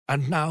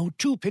And now,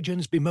 two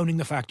pigeons bemoaning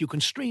the fact you can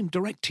stream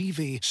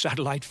DirecTV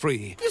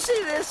satellite-free. You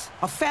see this?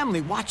 A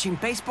family watching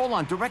baseball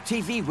on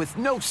DirecTV with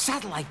no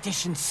satellite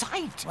dish in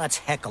sight. Let's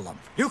heckle them.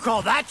 You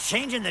call that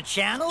changing the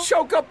channel?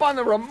 Choke up on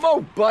the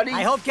remote, buddy.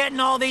 I hope getting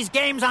all these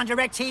games on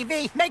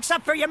DirecTV makes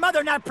up for your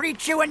mother not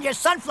pre-chewing your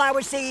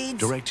sunflower seeds.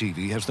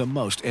 DirecTV has the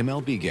most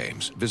MLB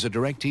games. Visit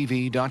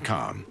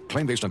DirecTV.com.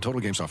 Claim based on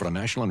total games offered on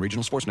national and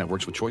regional sports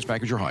networks with choice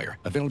package or higher.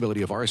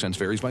 Availability of RSNs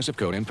varies by zip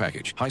code and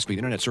package. High-speed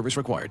internet service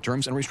required.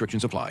 Terms and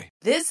restrictions apply.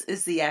 This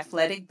is the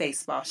Athletic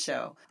Baseball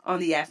Show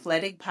on the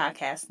Athletic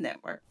Podcast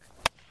Network.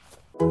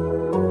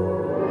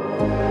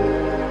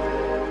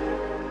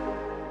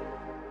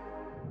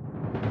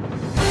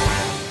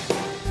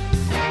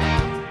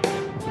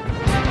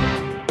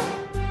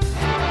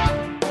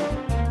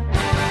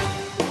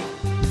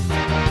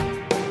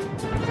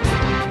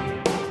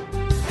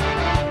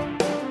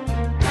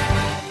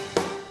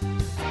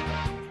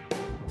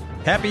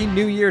 Happy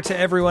New Year to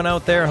everyone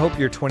out there. Hope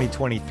your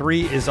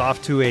 2023 is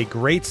off to a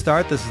great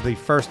start. This is the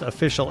first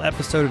official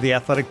episode of the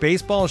Athletic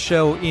Baseball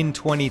Show in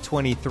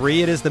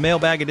 2023. It is the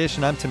Mailbag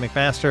edition. I'm Tim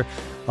McMaster,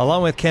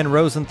 along with Ken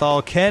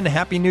Rosenthal. Ken,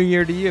 Happy New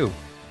Year to you.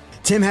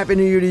 Tim, Happy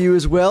New Year to you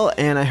as well,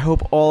 and I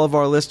hope all of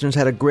our listeners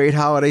had a great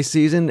holiday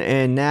season,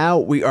 and now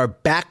we are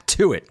back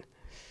to it.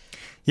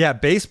 Yeah,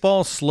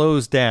 baseball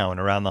slows down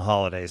around the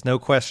holidays, no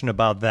question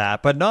about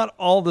that. But not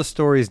all the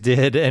stories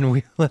did,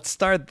 and let's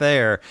start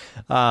there.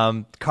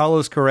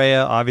 Carlos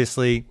Correa,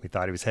 obviously, we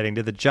thought he was heading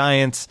to the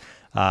Giants.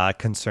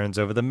 Concerns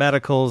over the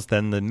medicals.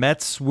 Then the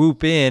Mets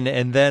swoop in,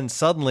 and then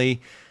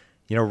suddenly,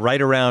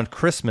 right around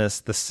Christmas,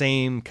 the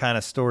same kind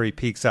of story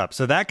peaks up.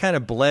 So that kind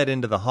of bled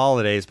into the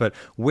holidays. But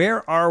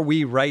where are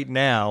we right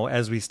now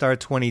as we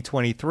start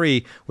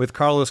 2023 with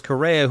Carlos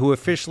Correa, who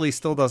officially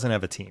still doesn't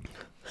have a team?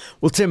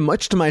 Well, Tim,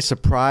 much to my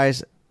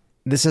surprise,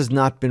 this has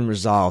not been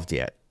resolved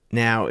yet.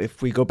 Now,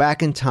 if we go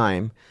back in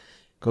time,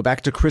 go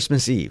back to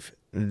Christmas Eve,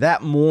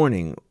 that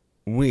morning,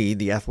 we,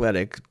 The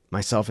Athletic,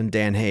 myself and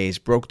Dan Hayes,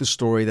 broke the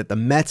story that the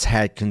Mets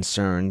had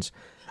concerns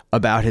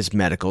about his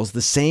medicals,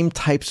 the same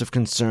types of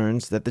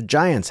concerns that the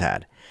Giants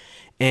had.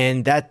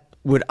 And that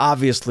would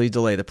obviously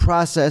delay the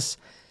process.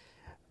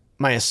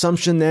 My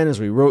assumption then, as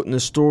we wrote in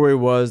the story,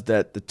 was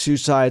that the two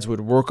sides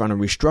would work on a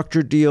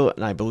restructured deal,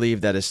 and I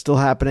believe that is still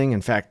happening.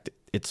 In fact,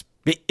 it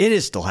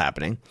is still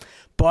happening.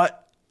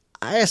 But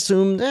I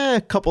assumed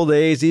a couple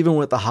days, even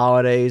with the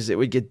holidays, it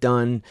would get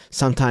done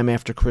sometime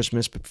after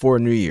Christmas, before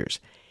New Year's.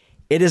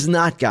 It has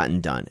not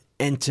gotten done.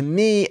 And to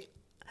me,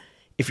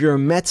 if you're a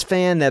Mets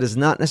fan, that is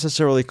not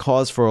necessarily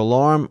cause for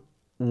alarm.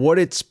 What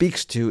it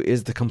speaks to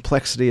is the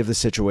complexity of the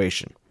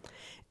situation.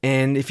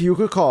 And if you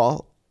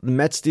recall, the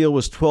Mets deal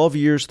was 12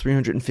 years,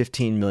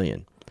 $315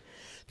 million.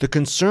 The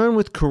concern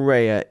with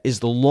Correa is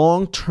the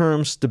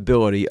long-term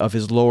stability of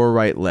his lower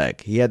right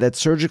leg. He had that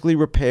surgically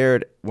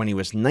repaired when he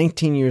was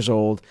 19 years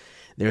old.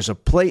 There's a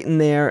plate in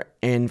there,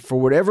 and for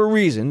whatever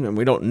reason, and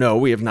we don't know,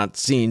 we have not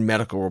seen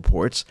medical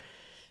reports,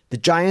 the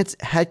Giants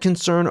had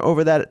concern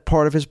over that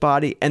part of his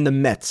body, and the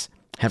Mets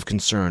have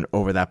concern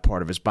over that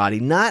part of his body,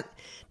 not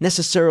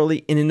necessarily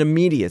in an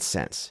immediate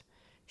sense.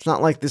 It's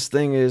not like this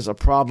thing is a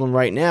problem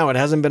right now. It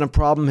hasn't been a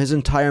problem his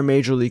entire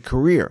major league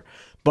career.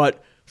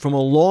 But from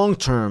a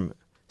long-term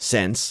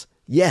sense,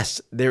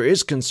 yes, there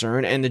is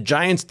concern, and the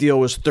Giants deal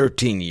was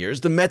 13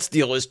 years. The Mets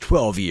deal is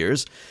 12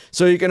 years.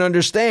 So you can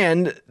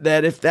understand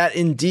that if that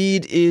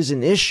indeed is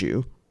an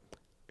issue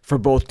for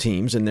both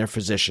teams and their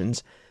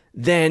physicians,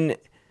 then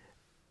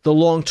the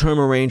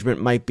long-term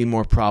arrangement might be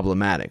more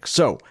problematic.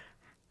 So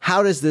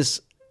how does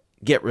this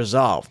get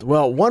resolved?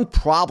 Well, one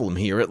problem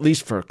here, at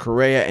least for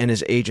Correa and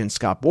his agent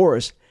Scott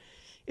Boras,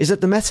 is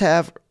that the Mets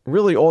have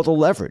really all the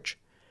leverage.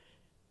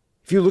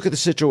 If you look at the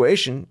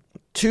situation,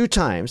 2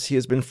 times he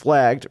has been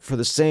flagged for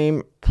the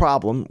same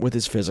problem with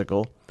his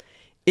physical.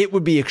 It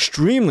would be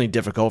extremely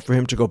difficult for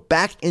him to go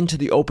back into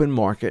the open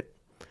market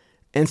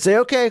and say,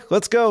 okay,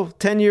 let's go,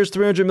 10 years,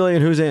 $300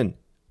 million, who's in?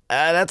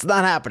 That's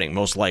not happening,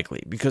 most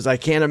likely, because I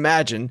can't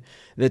imagine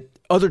that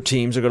other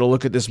teams are going to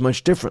look at this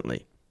much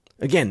differently.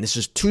 Again, this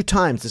is 2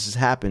 times this has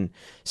happened,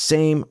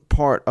 same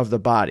part of the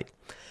body.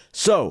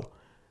 So,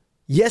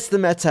 yes, the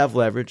Mets have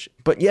leverage,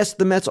 but yes,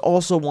 the Mets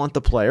also want the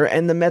player,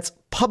 and the Mets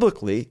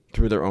publicly,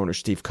 through their owner,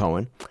 Steve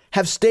Cohen,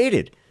 have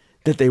stated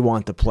that they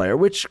want the player,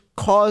 which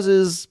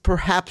causes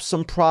perhaps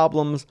some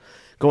problems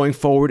going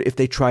forward if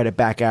they try to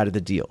back out of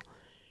the deal.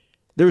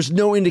 There's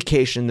no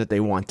indication that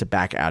they want to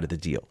back out of the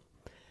deal.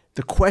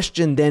 The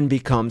question then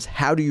becomes,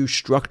 how do you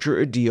structure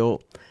a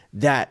deal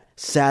that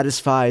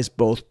satisfies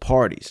both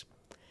parties?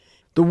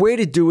 The way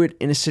to do it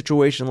in a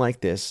situation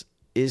like this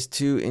is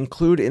to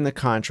include in the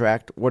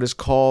contract what is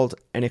called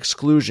an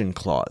exclusion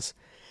clause.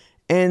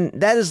 And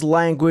that is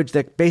language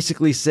that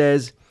basically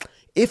says,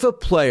 if a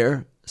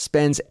player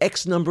spends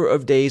X number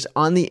of days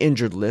on the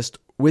injured list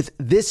with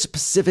this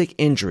specific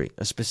injury,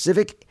 a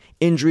specific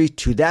injury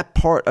to that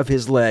part of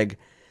his leg,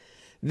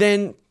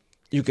 then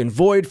you can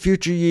void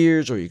future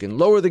years or you can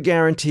lower the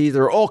guarantee.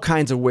 There are all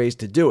kinds of ways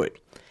to do it.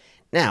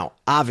 Now,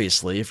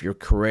 obviously, if you're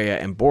Correa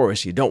and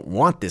Boris, you don't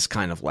want this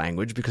kind of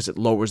language because it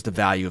lowers the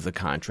value of the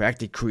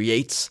contract. It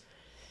creates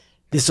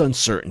this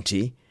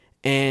uncertainty,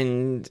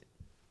 and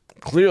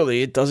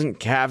clearly it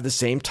doesn't have the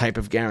same type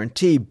of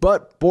guarantee.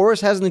 But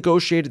Boris has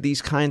negotiated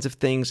these kinds of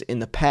things in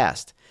the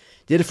past.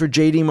 Did it for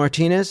J.D.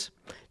 Martinez,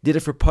 did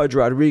it for Pudge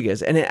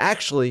Rodriguez, and it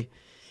actually,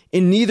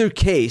 in neither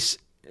case,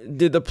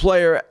 did the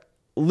player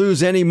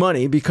lose any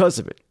money because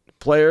of it.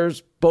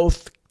 Players,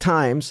 both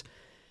times,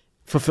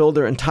 fulfilled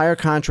their entire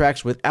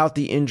contracts without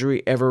the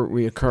injury ever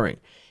reoccurring.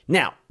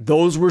 Now,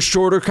 those were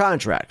shorter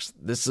contracts.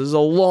 This is a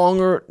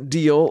longer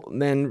deal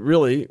than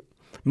really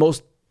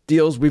most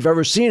deals we've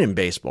ever seen in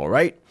baseball,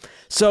 right?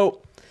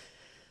 So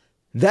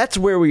that's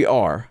where we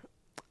are.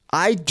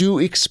 I do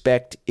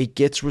expect it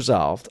gets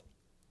resolved.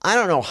 I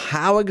don't know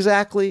how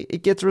exactly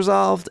it gets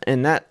resolved,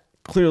 and that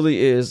clearly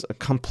is a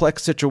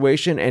complex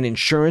situation, and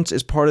insurance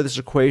is part of this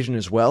equation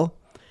as well.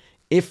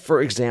 If,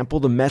 for example,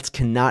 the Mets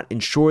cannot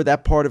insure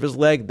that part of his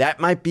leg, that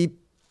might be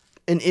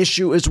an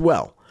issue as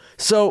well.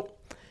 So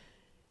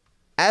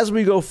as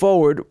we go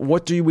forward,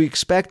 what do we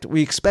expect?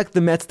 We expect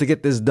the Mets to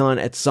get this done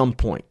at some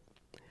point.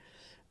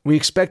 We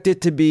expect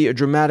it to be a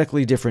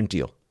dramatically different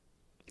deal.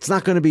 It's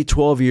not going to be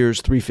 12 years,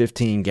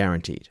 $315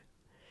 guaranteed.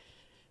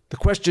 The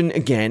question,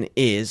 again,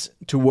 is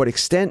to what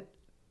extent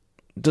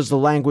does the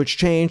language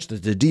change?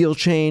 Does the deal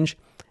change?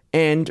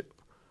 And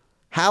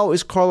how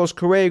is Carlos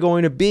Correa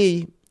going to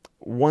be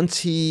once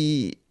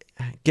he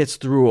gets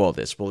through all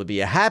this? Will it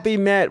be a happy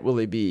Met? Will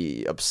he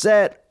be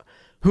upset?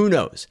 Who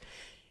knows?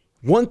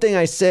 One thing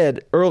I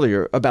said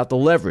earlier about the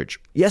leverage.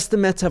 Yes, the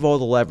Mets have all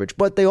the leverage,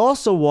 but they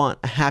also want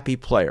a happy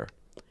player.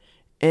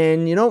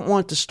 And you don't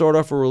want to start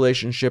off a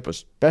relationship,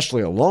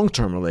 especially a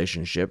long-term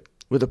relationship,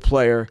 with a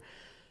player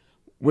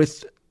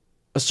with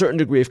a certain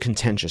degree of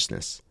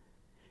contentiousness.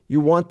 You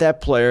want that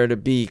player to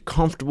be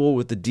comfortable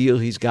with the deal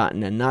he's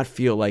gotten and not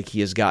feel like he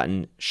has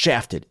gotten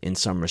shafted in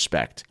some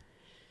respect.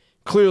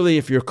 Clearly,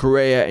 if you're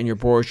Correa and you're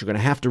Boris, you're going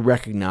to have to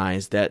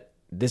recognize that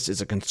this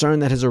is a concern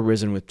that has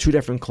arisen with two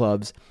different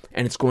clubs,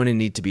 and it's going to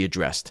need to be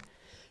addressed.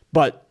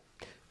 But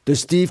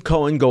does Steve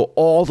Cohen go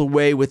all the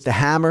way with the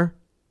hammer?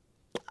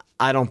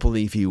 I don't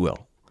believe he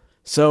will.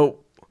 So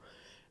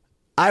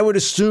I would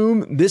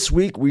assume this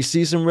week we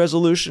see some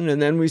resolution,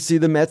 and then we see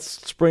the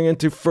Mets spring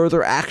into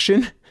further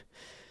action.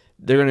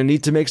 They're going to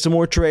need to make some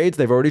more trades.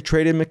 They've already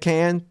traded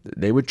McCann.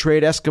 They would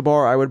trade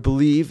Escobar, I would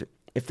believe,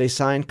 if they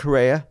signed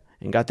Correa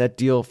and got that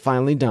deal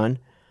finally done.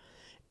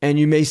 And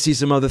you may see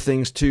some other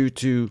things, too,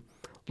 to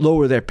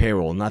lower their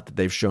payroll. Not that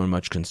they've shown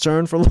much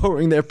concern for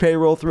lowering their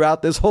payroll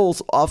throughout this whole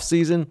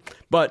offseason,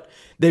 but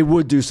they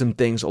would do some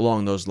things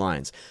along those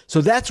lines.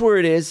 So that's where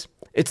it is.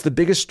 It's the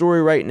biggest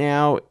story right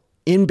now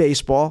in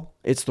baseball.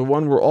 It's the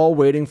one we're all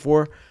waiting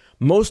for.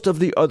 Most of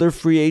the other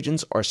free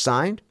agents are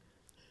signed.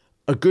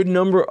 A good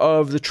number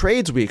of the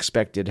trades we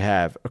expected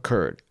have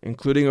occurred,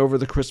 including over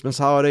the Christmas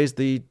holidays,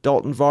 the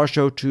Dalton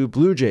Varsho to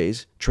Blue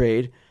Jays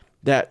trade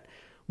that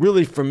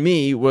really, for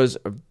me, was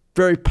a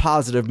very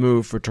positive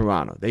move for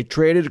Toronto. They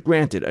traded,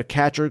 granted, a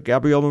catcher,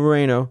 Gabriel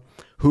Moreno,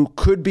 who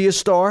could be a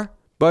star,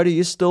 but he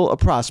is still a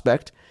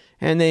prospect,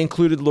 and they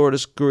included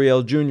Lourdes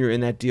Gurriel Jr. in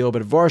that deal,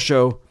 but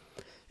Varsho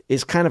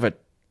is kind of a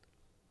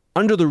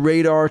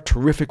under-the-radar,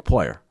 terrific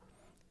player,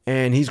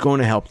 and he's going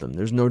to help them.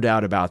 There's no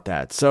doubt about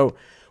that. So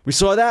we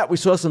saw that. We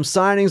saw some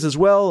signings as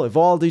well.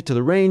 Evaldi to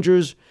the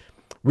Rangers,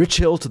 Rich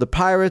Hill to the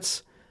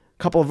Pirates,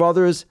 a couple of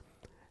others.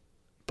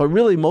 But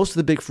really, most of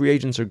the big free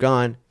agents are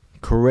gone.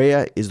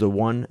 Correa is the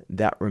one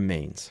that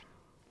remains.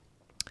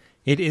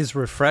 It is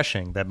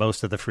refreshing that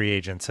most of the free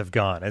agents have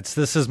gone.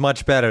 This is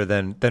much better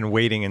than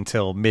waiting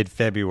until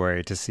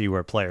mid-February to see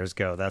where players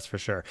go, that's for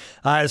sure.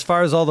 As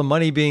far as all the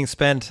money being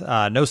spent,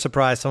 no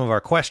surprise, some of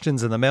our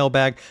questions in the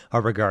mailbag are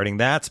regarding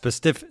that,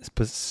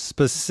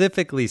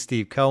 specifically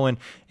Steve Cohen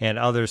and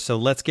others. So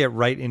let's get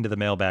right into the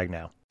mailbag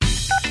now.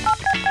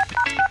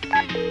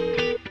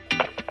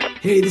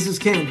 Hey, this is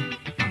Ken.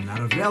 I'm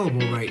not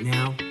available right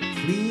now.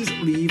 Please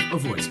leave a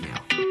voicemail.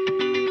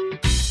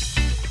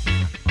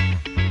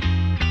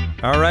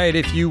 All right,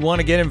 if you want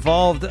to get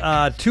involved,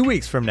 2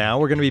 weeks from now,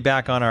 we're going to be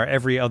back on our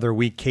every other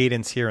week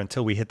cadence here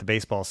until we hit the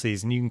baseball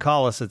season. You can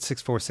call us at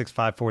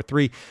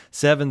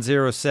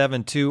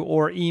 646-543-7072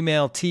 or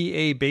email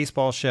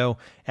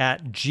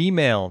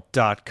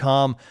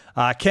tabaseballshow@gmail.com.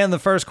 Ken, the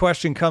first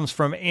question comes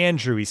from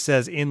Andrew. He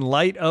says, in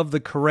light of the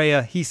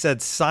Correa, he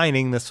said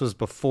signing, this was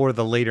before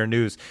the later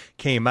news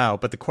came out,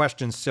 but the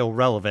question's still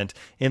relevant.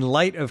 In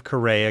light of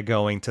Correa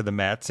going to the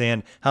Mets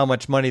and how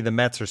much money the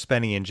Mets are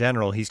spending in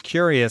general, he's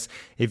curious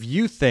if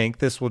you think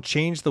this will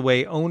change the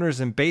way owners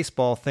in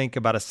baseball think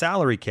about a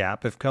salary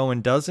cap if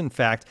Cohen does, in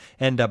fact,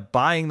 end up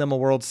buying them a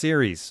World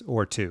Series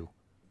or two.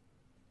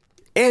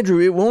 Andrew,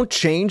 it won't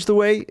change the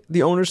way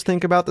the owners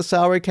think about the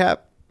salary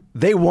cap.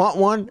 They want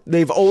one.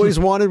 They've always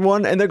wanted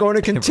one, and they're going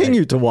to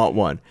continue to want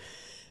one.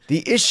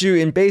 The issue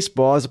in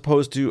baseball, as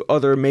opposed to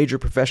other major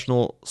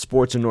professional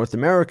sports in North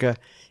America,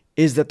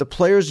 is that the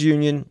Players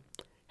Union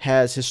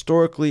has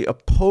historically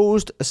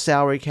opposed a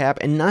salary cap,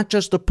 and not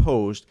just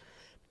opposed.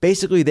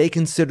 Basically, they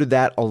consider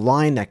that a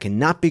line that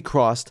cannot be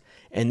crossed,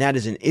 and that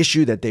is an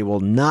issue that they will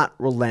not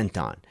relent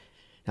on.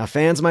 Now,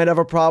 fans might have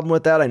a problem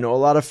with that. I know a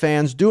lot of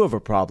fans do have a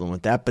problem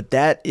with that, but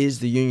that is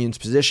the union's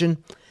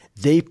position.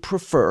 They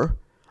prefer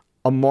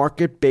a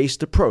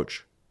market-based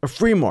approach, a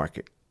free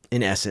market,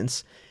 in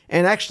essence.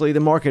 And actually, the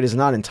market is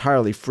not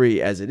entirely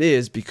free as it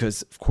is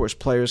because, of course,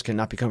 players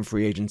cannot become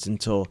free agents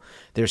until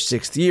their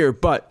 6th year,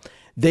 but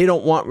they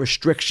don't want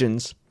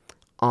restrictions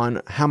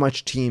on how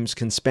much teams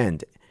can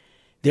spend.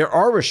 There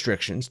are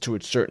restrictions to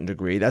a certain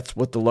degree. That's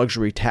what the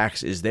luxury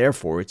tax is there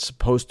for. It's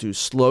supposed to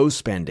slow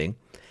spending,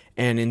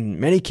 and in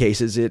many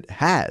cases, it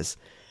has.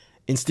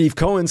 In Steve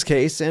Cohen's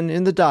case and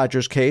in the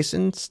Dodgers' case,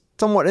 and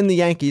somewhat in the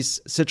Yankees'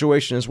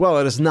 situation as well,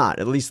 it is not,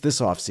 at least this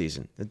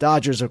offseason. The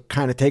Dodgers are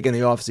kind of taking the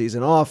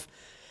offseason off.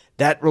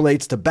 That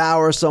relates to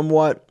Bauer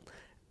somewhat.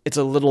 It's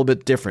a little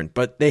bit different,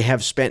 but they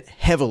have spent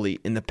heavily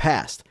in the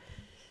past.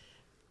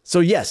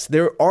 So yes,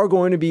 there are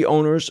going to be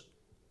owners,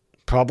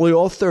 probably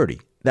all 30,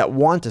 that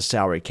want a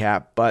salary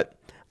cap, but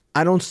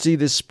I don't see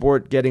this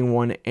sport getting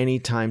one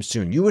anytime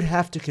soon. You would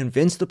have to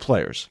convince the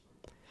players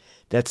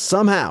that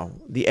somehow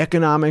the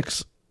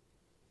economics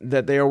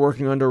that they are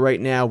working under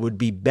right now would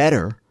be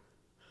better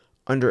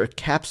under a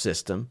cap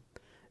system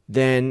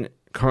than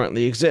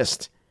currently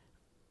exist.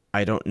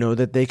 I don't know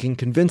that they can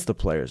convince the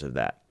players of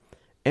that.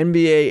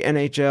 NBA,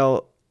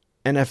 NHL,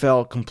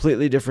 NFL,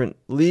 completely different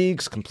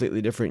leagues,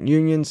 completely different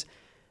unions.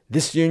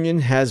 This union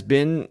has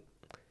been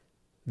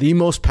the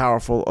most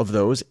powerful of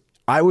those.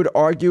 I would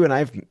argue, and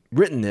I've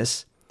written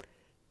this,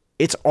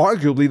 it's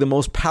arguably the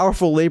most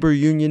powerful labor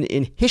union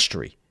in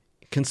history,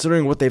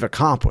 considering what they've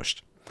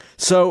accomplished.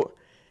 So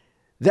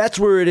that's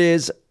where it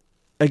is.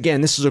 Again,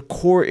 this is a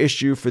core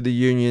issue for the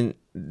union.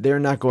 They're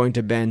not going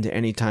to bend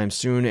anytime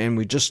soon, and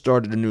we just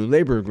started a new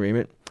labor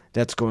agreement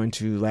that's going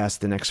to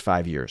last the next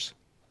 5 years.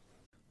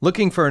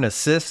 Looking for an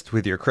assist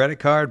with your credit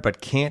card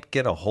but can't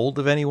get a hold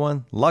of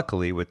anyone?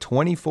 Luckily, with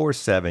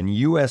 24/7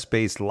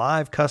 US-based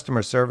live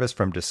customer service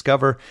from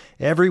Discover,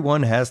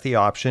 everyone has the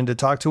option to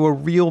talk to a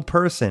real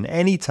person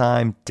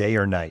anytime, day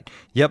or night.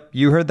 Yep,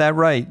 you heard that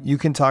right. You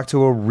can talk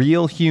to a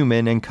real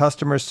human in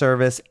customer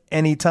service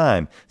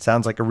anytime.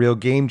 Sounds like a real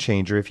game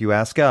changer if you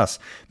ask us.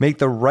 Make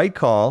the right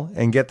call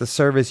and get the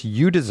service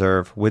you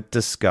deserve with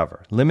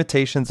Discover.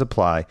 Limitations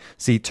apply.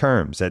 See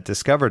terms at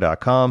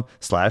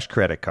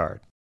discover.com/creditcard.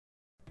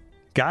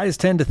 Guys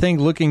tend to think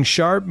looking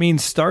sharp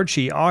means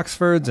starchy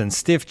Oxfords and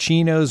stiff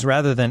chinos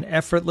rather than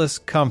effortless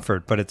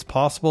comfort, but it's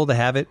possible to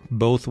have it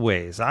both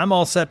ways. I'm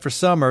all set for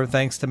summer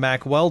thanks to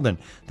Mack Weldon.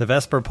 The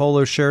Vesper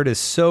polo shirt is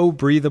so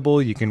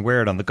breathable you can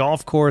wear it on the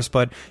golf course,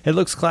 but it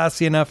looks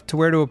classy enough to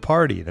wear to a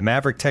party. The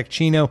Maverick Tech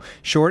Chino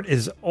short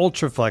is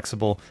ultra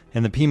flexible,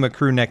 and the Pima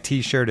crew neck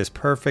t-shirt is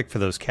perfect for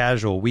those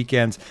casual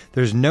weekends.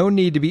 There's no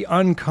need to be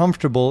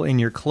uncomfortable in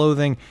your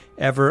clothing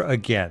ever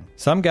again.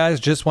 Some guys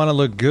just want to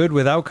look good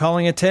without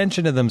calling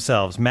attention to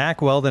themselves.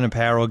 Mack Weldon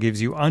apparel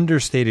gives you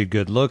understated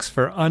good looks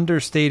for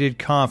understated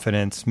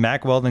confidence.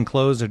 Mack Weldon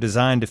clothes are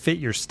designed to fit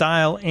your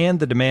style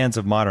and the demands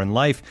of modern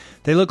life.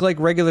 They look like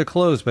regular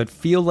clothes but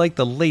feel like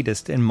the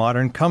latest in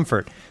modern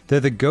comfort. They're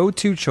the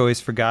go-to choice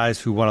for guys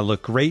who want to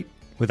look great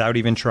without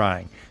even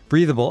trying.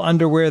 Breathable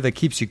underwear that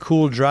keeps you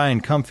cool, dry,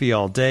 and comfy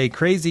all day.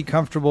 Crazy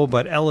comfortable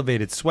but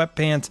elevated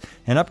sweatpants.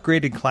 An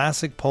upgraded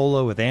classic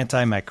polo with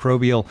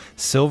antimicrobial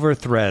silver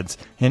threads.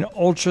 An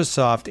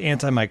ultra-soft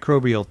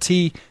antimicrobial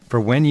tee for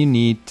when you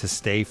need to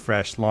stay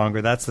fresh longer.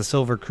 That's the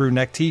Silver Crew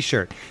Neck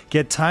t-shirt.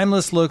 Get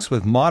timeless looks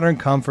with modern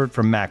comfort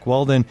from Mack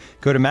Weldon.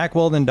 Go to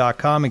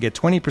MackWeldon.com and get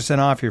 20%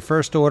 off your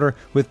first order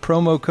with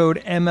promo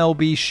code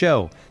MLB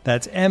SHOW.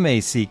 That's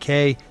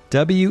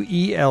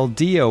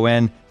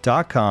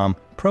MackWeldon.com.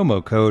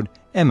 Promo code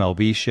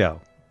MLB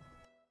Show.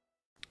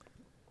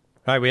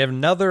 All right, we have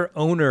another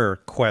owner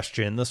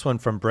question. This one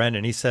from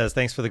Brendan. He says,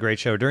 thanks for the great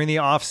show. During the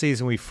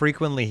offseason, we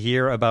frequently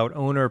hear about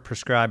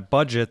owner-prescribed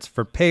budgets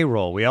for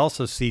payroll. We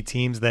also see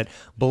teams that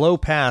blow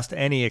past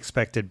any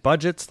expected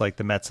budgets, like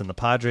the Mets and the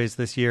Padres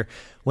this year.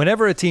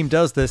 Whenever a team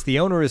does this, the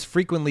owner is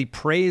frequently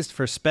praised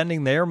for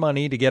spending their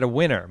money to get a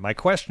winner. My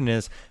question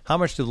is, how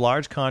much do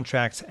large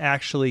contracts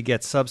actually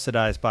get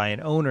subsidized by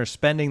an owner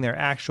spending their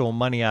actual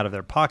money out of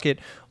their pocket,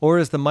 or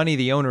is the money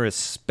the owner is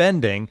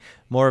spending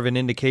more of an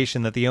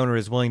indication that the owner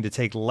is willing to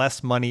take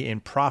less money in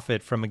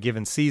profit from a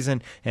given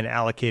season and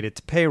allocate it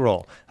to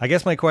payroll? I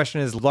guess my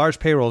question is, large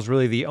payroll is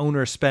really the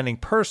owner spending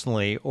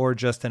personally or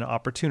just an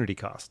opportunity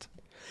cost?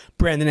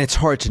 Brandon, it's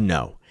hard to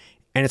know.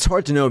 And it's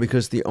hard to know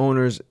because the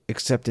owners,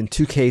 except in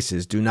 2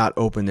 cases, do not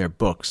open their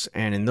books.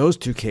 And in those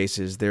 2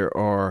 cases, there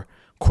are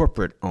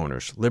corporate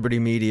owners, Liberty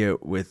Media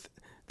with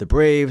the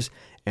Braves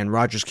and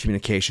Rogers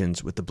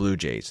Communications with the Blue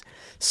Jays.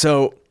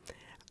 So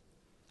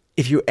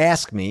if you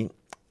ask me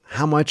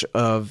how much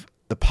of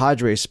the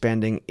Padres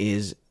spending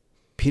is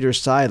Peter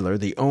Seidler,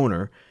 the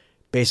owner,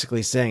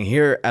 basically saying,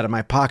 here, out of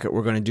my pocket,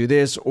 we're going to do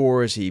this,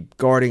 or is he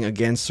guarding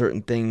against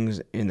certain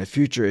things in the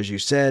future, as you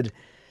said,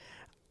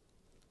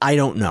 I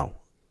don't know.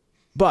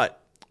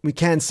 But we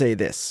can say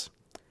this.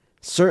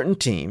 Certain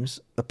teams,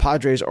 the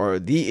Padres are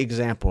the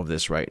example of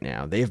this right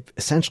now. They've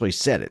essentially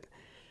said it.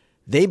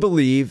 They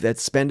believe that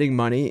spending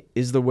money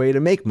is the way to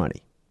make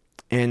money.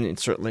 And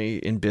it's certainly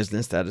in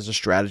business, that is a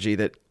strategy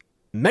that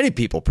many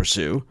people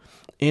pursue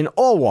in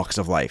all walks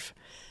of life.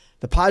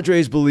 The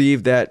Padres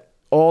believe that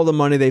all the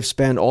money they've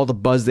spent, all the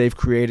buzz they've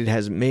created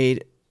has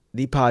made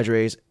the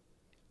Padres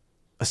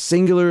a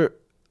singular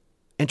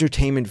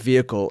entertainment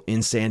vehicle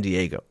in San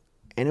Diego.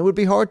 And it would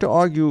be hard to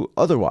argue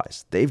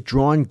otherwise. They've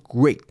drawn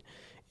great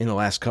in the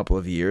last couple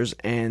of years,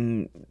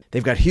 and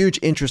they've got huge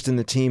interest in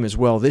the team as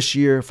well this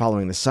year,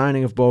 following the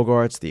signing of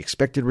Bogaerts, the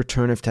expected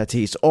return of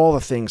Tatis, all the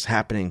things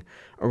happening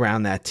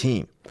around that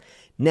team.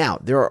 Now,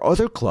 there are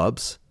other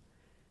clubs,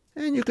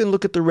 and you can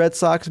look at the Red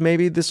Sox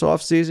maybe this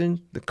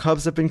offseason. The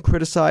Cubs have been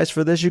criticized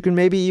for this. You can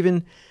maybe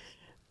even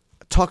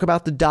talk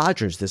about the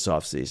Dodgers this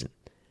offseason.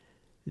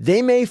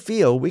 They may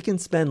feel we can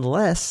spend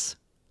less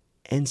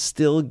and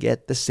still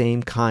get the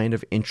same kind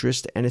of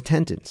interest and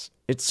attendance.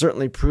 It's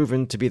certainly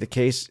proven to be the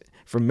case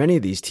for many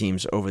of these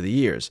teams over the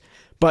years.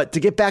 But to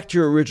get back to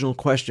your original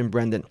question,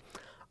 Brendan,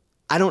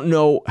 I don't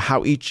know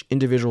how each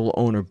individual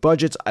owner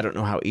budgets. I don't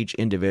know how each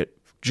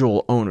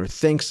individual owner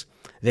thinks.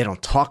 They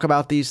don't talk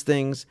about these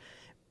things.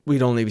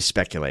 We'd only be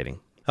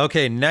speculating.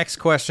 Okay, next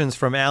question's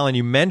from Alan.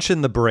 You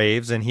mentioned the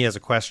Braves, and he has a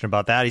question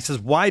about that. He says,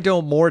 why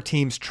don't more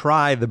teams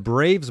try the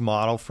Braves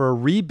model for a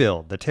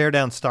rebuild? The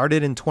teardown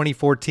started in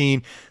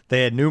 2014.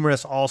 They had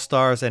numerous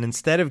all-stars, and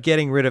instead of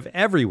getting rid of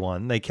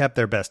everyone, they kept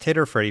their best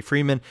hitter, Freddie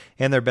Freeman,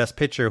 and their best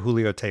pitcher,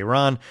 Julio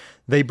Teheran.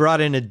 They brought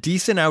in a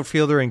decent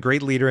outfielder and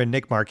great leader in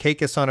Nick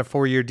Markakis on a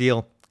 4-year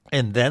deal,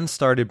 and then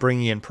started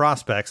bringing in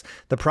prospects.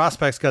 The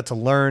prospects got to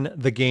learn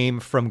the game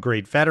from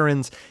great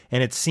veterans,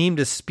 and it seemed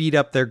to speed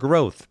up their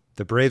growth.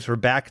 The Braves were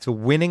back to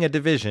winning a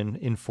division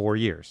in 4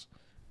 years.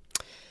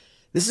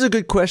 This is a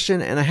good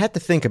question, and I had to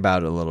think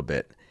about it a little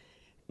bit.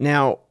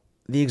 Now,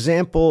 the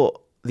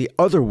example the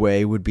other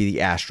way would be the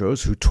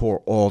Astros, who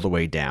tore all the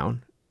way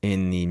down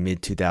in the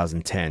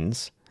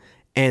mid-2010s,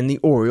 and the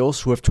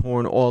Orioles, who have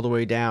torn all the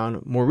way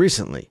down more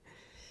recently.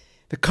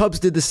 The Cubs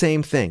did the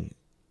same thing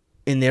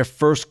in their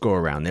first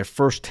go-around, their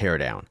first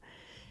teardown.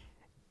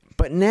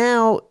 But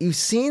now you've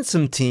seen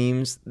some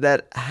teams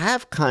that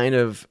have kind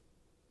of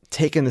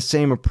taken the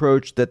same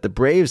approach that the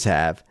Braves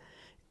have,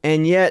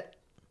 and yet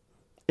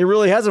it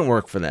really hasn't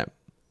worked for them.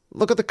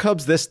 Look at the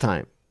Cubs this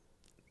time.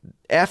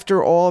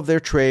 After all of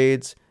their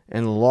trades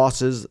and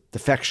losses,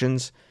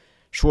 defections,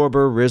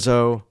 Schwarber,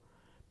 Rizzo,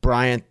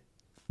 Bryant,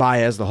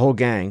 Baez, the whole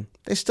gang,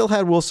 they still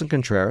had Wilson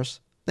Contreras.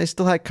 They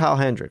still had Kyle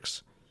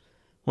Hendricks.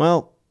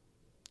 Well,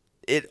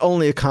 it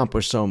only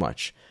accomplished so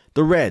much.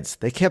 The Reds,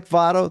 they kept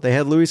Votto. They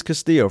had Luis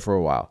Castillo for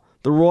a while.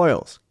 The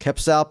Royals kept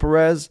Sal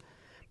Perez,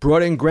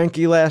 brought in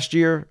Greinke last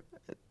year.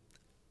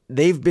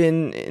 They've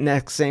been in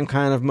that same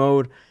kind of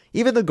mode.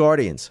 Even the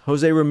Guardians,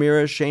 Jose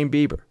Ramirez, Shane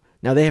Bieber.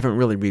 Now, they haven't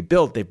really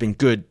rebuilt. They've been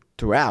good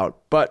throughout.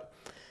 But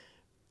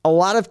a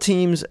lot of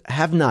teams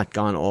have not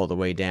gone all the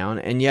way down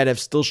and yet have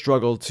still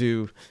struggled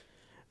to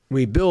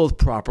rebuild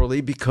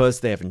properly because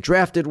they haven't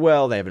drafted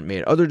well, they haven't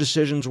made other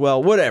decisions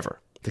well, whatever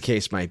the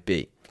case might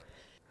be.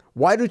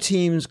 Why do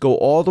teams go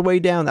all the way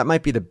down? That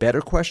might be the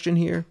better question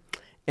here.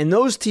 And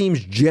those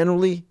teams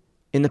generally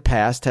in the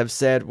past have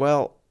said,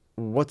 well,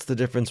 what's the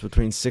difference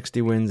between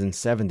 60 wins and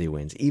 70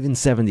 wins, even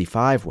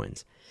 75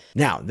 wins?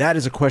 Now, that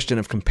is a question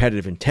of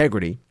competitive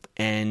integrity,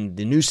 and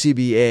the new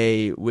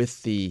CBA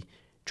with the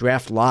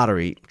draft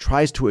lottery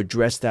tries to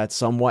address that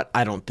somewhat.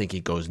 I don't think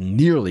it goes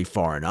nearly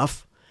far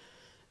enough.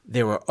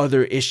 There were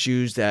other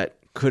issues that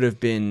could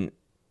have been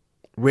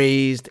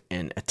raised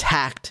and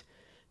attacked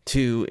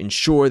to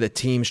ensure that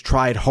teams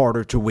tried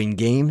harder to win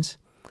games.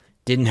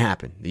 Didn't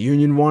happen. The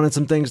union wanted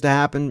some things to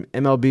happen.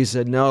 MLB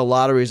said, no,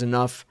 lottery's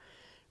enough.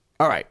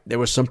 All right, there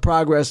was some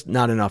progress,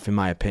 not enough in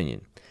my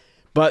opinion.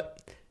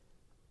 But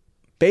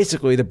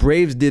basically, the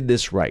Braves did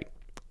this right.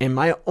 And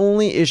my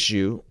only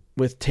issue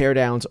with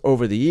teardowns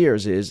over the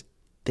years is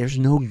there's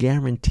no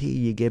guarantee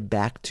you get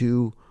back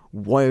to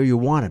where you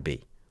want to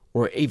be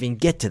or even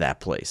get to that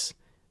place.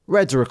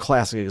 Reds are a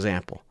classic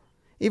example.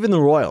 Even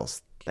the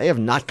Royals, they have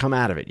not come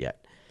out of it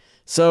yet.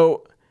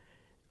 So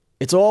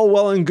it's all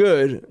well and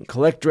good,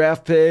 collect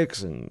draft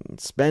picks and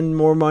spend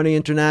more money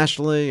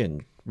internationally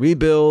and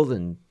rebuild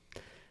and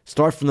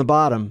start from the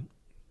bottom,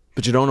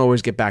 but you don't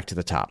always get back to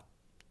the top.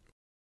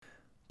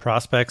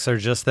 Prospects are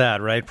just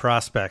that, right?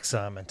 Prospects.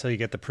 Until you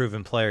get the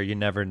proven player, you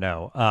never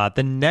know.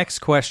 The next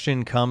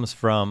question comes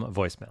from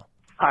voicemail.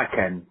 Hi,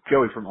 Ken.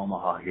 Joey from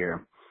Omaha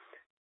here.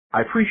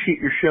 I appreciate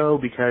your show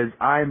because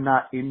I'm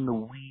not in the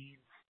weeds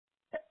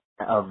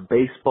of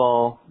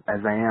baseball as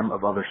I am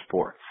of other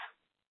sports,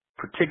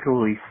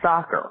 particularly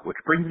soccer, which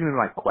brings me to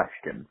my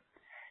question.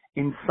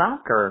 In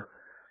soccer,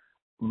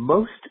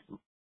 most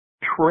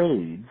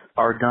trades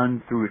are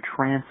done through a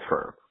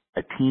transfer.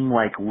 A team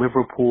like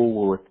Liverpool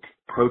will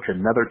approach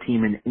another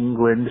team in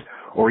England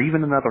or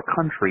even another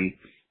country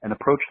and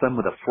approach them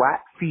with a flat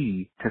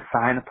fee to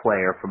sign a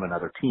player from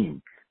another team.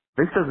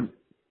 This doesn't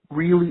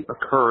really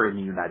occur in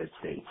the United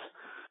States.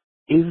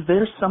 Is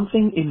there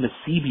something in the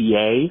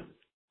CBA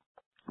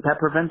that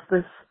prevents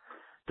this?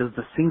 Does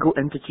the single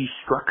entity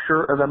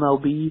structure of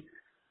MLB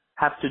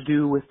have to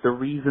do with the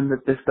reason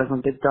that this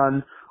doesn't get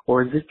done?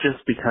 Or is it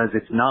just because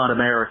it's not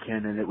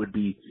American and it would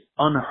be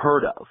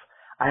unheard of?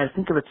 I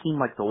think of a team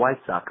like the White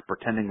Sox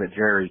pretending that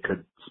Jerry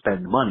could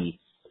spend money,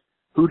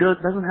 who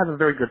doesn't have a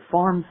very good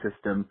farm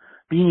system,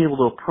 being able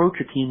to approach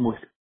a team with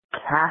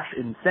cash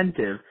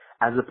incentive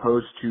as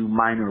opposed to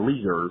minor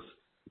leaguers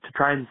to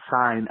try and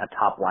sign a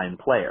top-line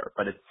player.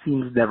 But it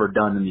seems never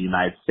done in the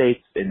United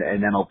States and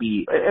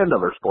MLB and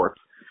other sports.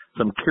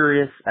 So I'm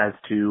curious as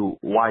to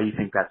why you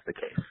think that's the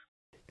case.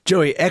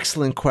 Joey,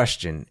 excellent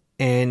question.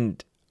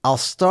 And I'll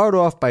start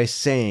off by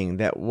saying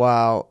that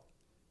while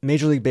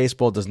Major League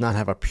Baseball does not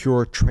have a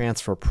pure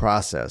transfer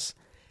process,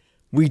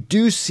 we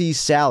do see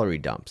salary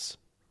dumps,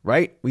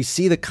 right? We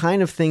see the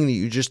kind of thing that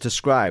you just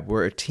described,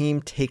 where a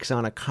team takes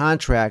on a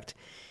contract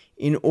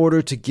in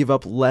order to give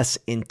up less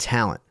in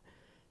talent.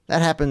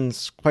 That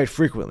happens quite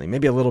frequently,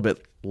 maybe a little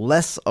bit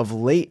less of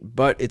late,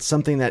 but it's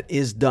something that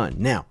is done.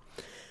 Now,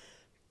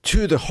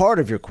 to the heart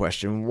of your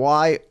question,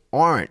 why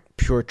aren't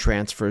pure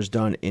transfers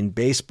done in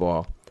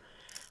baseball?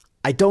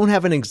 I don't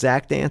have an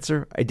exact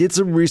answer. I did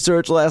some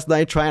research last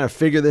night trying to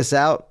figure this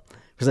out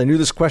because I knew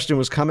this question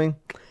was coming.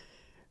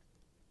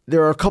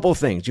 There are a couple of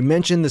things. You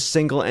mentioned the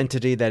single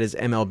entity that is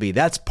MLB.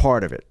 That's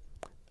part of it.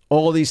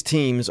 All these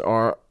teams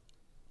are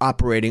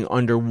operating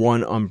under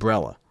one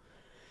umbrella.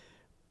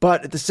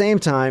 But at the same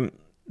time,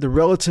 the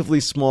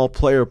relatively small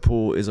player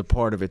pool is a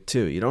part of it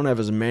too. You don't have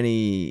as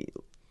many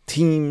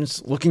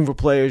teams looking for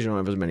players. You don't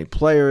have as many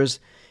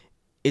players.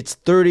 It's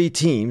 30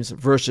 teams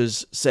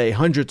versus, say,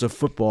 hundreds of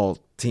football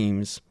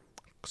teams,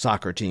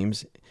 soccer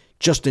teams,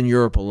 just in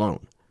Europe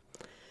alone.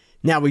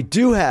 Now, we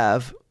do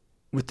have,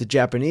 with the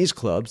Japanese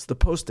clubs, the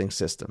posting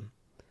system,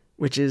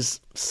 which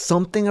is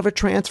something of a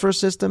transfer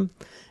system.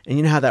 And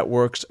you know how that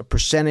works. A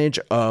percentage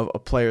of a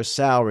player's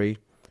salary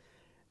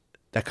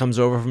that comes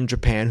over from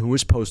Japan, who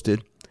is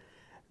posted,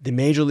 the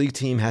major league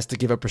team has to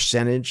give a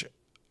percentage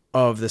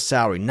of the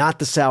salary, not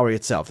the salary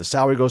itself. The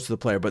salary goes to the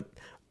player, but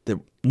the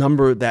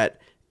number that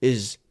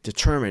is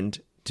determined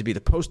to be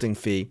the posting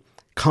fee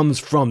comes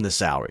from the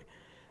salary.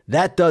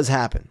 That does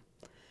happen.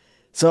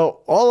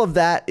 So all of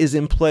that is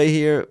in play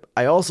here.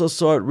 I also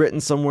saw it written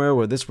somewhere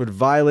where this would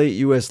violate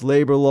U.S.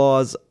 labor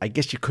laws. I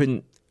guess you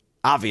couldn't,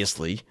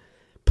 obviously,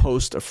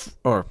 post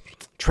or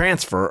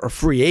transfer a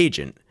free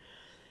agent.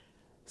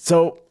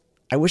 So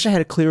I wish I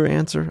had a clearer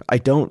answer. I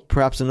don't.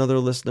 Perhaps another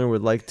listener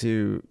would like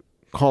to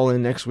call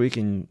in next week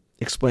and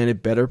explain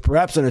it better.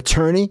 Perhaps an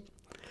attorney.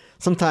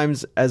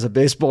 Sometimes as a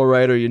baseball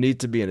writer, you need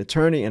to be an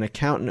attorney, an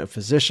accountant, a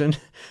physician,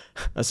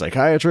 a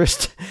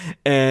psychiatrist,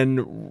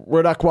 and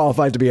we're not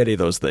qualified to be any of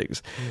those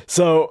things.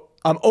 So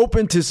I'm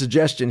open to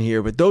suggestion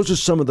here, but those are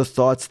some of the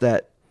thoughts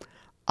that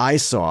I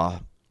saw.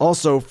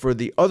 Also, for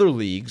the other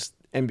leagues,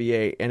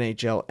 NBA,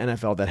 NHL,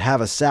 NFL, that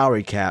have a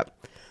salary cap,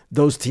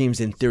 those teams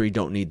in theory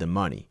don't need the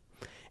money.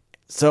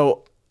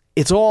 So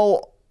it's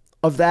all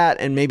of that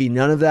and maybe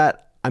none of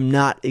that. I'm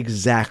not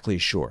exactly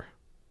sure.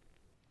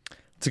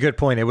 It's a good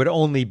point. It would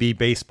only be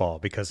baseball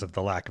because of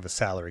the lack of a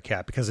salary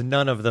cap, because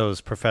none of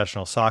those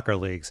professional soccer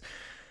leagues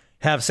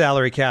have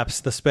salary caps.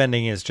 The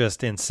spending is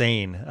just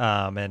insane.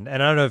 And I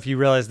don't know if you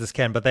realize this,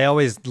 Ken, but they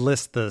always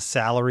list the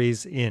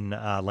salaries in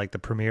like the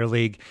Premier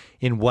League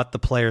in what the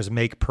players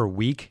make per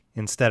week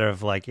instead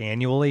of like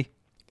annually.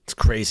 It's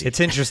crazy. It's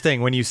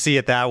interesting when you see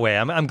it that way.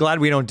 I'm glad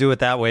we don't do it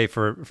that way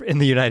for in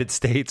the United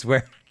States,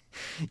 where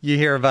you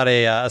hear about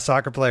a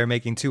soccer player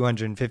making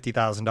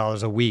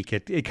 $250,000 a week.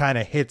 It kind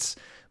of hits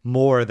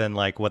more than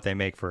like what they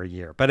make for a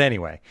year. But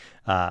anyway,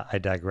 I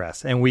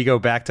digress. And we go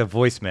back to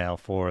voicemail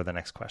for the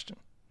next question.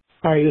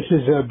 Hi, this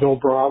is Bill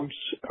Brahms.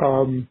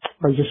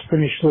 I just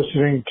finished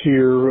listening to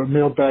your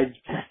Mailbag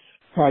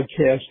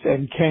podcast,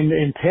 and Ken,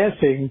 in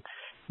passing,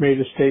 made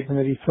a statement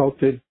that he felt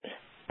that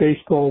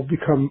baseball will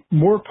become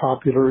more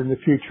popular in the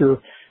future,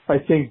 I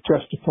think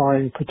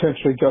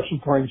potentially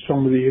justifying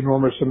some of the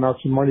enormous amounts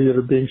of money that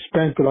are being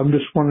spent. But I'm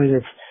just wondering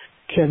if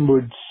Ken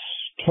would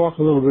talk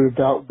a little bit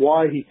about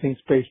why he thinks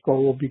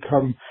baseball will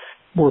become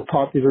more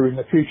popular in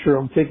the future.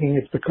 I'm thinking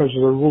it's because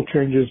of the rule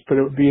changes, but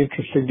it would be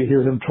interesting to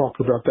hear him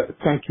talk about that.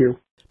 Thank you.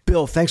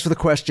 Bill, thanks for the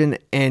question.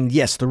 And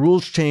yes, the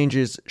rules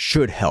changes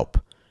should help.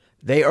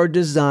 They are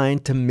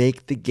designed to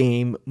make the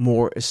game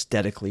more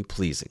aesthetically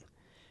pleasing.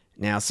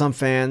 Now, some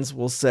fans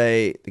will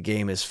say the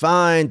game is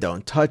fine,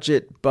 don't touch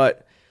it,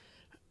 but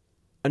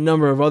a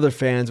number of other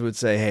fans would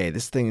say, hey,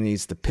 this thing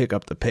needs to pick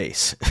up the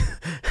pace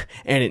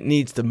and it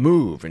needs to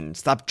move and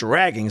stop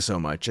dragging so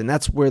much. And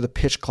that's where the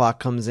pitch clock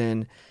comes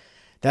in.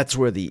 That's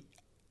where the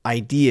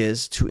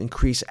ideas to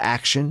increase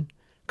action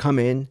come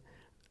in.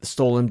 The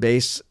stolen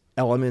base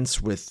elements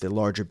with the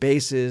larger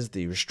bases,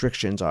 the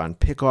restrictions on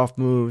pickoff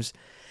moves,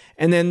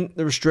 and then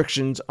the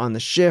restrictions on the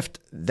shift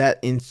that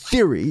in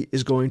theory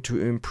is going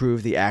to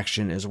improve the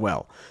action as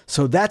well.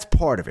 So that's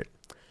part of it.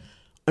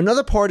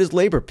 Another part is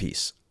labor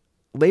peace.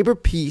 Labor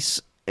peace,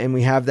 and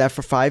we have that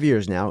for 5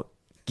 years now,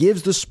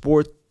 gives the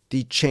sport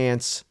the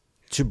chance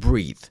to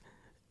breathe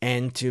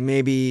and to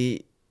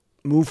maybe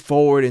move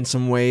forward in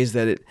some ways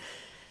that it,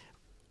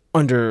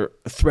 under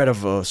threat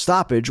of a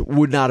stoppage,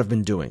 would not have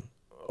been doing.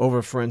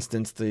 Over, for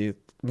instance, the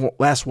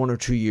last 1 or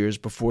 2 years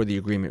before the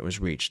agreement was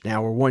reached.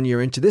 Now we're 1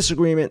 year into this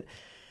agreement.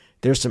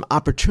 There's some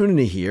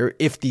opportunity here,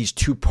 if these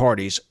two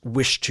parties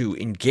wish to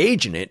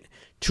engage in it,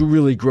 to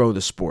really grow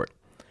the sport.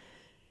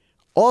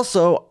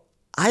 Also,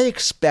 I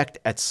expect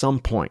at some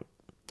point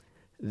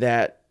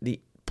that the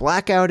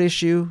blackout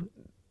issue,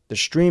 the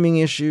streaming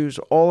issues,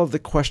 all of the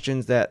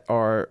questions that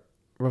are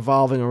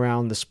revolving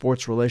around the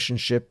sports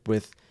relationship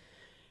with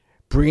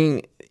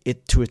bringing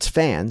it to its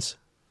fans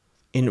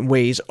in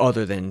ways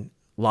other than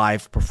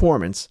live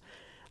performance,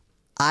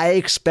 I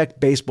expect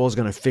baseball is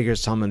going to figure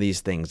some of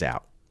these things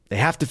out. They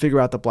have to figure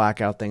out the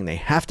blackout thing. They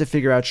have to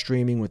figure out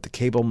streaming with the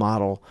cable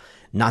model,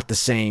 not the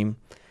same.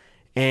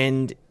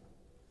 And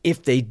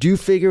if they do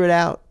figure it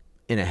out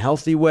in a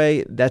healthy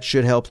way, that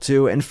should help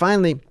too. And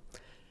finally,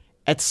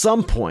 at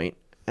some point,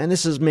 and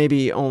this is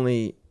maybe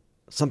only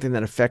something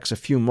that affects a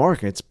few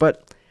markets,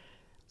 but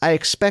I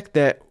expect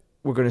that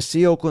we're going to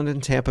see Oakland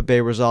and Tampa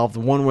Bay resolved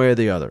one way or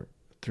the other,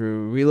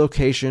 through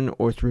relocation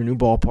or through new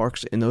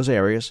ballparks in those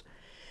areas.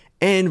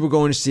 And we're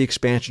going to see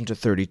expansion to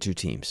 32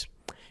 teams.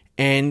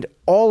 And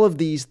all of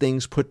these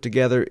things put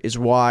together is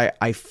why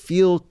I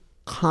feel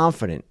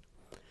confident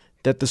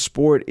that the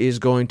sport is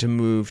going to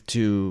move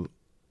to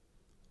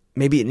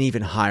maybe an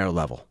even higher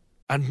level.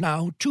 And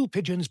now, two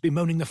pigeons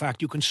bemoaning the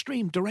fact you can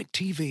stream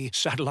DirecTV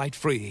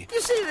satellite-free.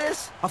 You see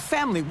this? A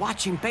family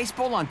watching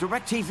baseball on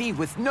DirecTV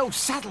with no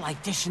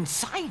satellite dish in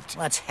sight.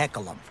 Let's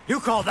heckle them. You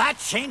call that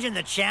changing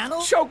the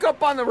channel? Choke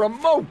up on the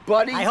remote,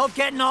 buddy. I hope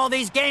getting all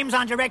these games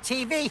on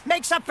DirecTV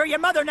makes up for your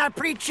mother not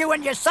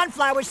pre-chewing your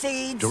sunflower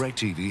seeds.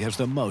 DirecTV has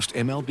the most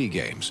MLB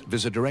games.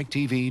 Visit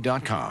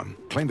DirecTV.com.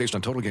 Claim based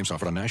on total games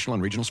offered on national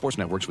and regional sports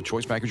networks with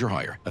choice package or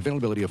higher.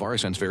 Availability of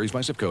RSNs varies by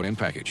zip code and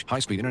package.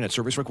 High-speed internet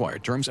service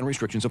required. Terms and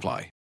restrictions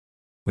apply.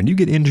 When you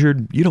get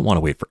injured, you don't want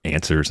to wait for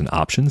answers and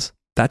options.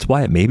 That's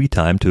why it may be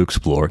time to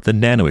explore the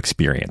Nano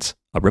Experience,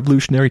 a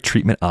revolutionary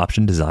treatment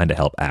option designed to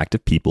help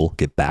active people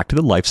get back to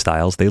the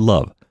lifestyles they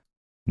love.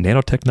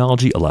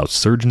 Nanotechnology allows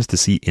surgeons to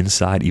see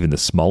inside even the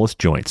smallest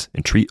joints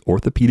and treat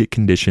orthopedic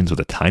conditions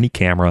with a tiny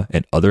camera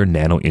and other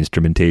nano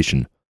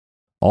instrumentation,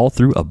 all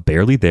through a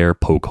barely there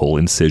poke hole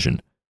incision.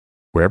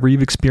 Wherever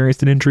you've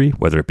experienced an injury,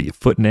 whether it be a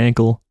foot and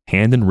ankle,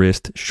 hand and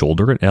wrist,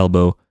 shoulder and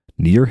elbow,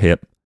 knee or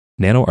hip,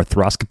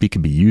 nanoarthroscopy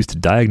can be used to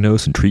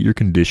diagnose and treat your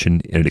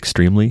condition in an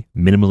extremely,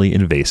 minimally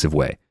invasive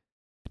way.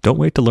 Don't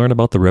wait to learn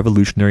about the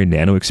revolutionary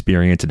Nano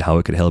Experience and how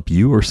it could help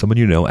you or someone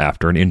you know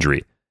after an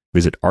injury.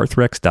 Visit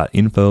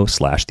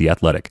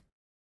arthrex.info/theathletic.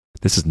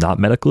 This is not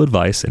medical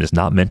advice and is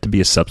not meant to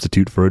be a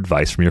substitute for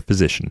advice from your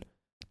physician.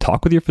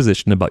 Talk with your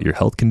physician about your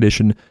health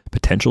condition,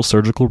 potential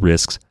surgical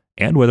risks,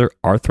 and whether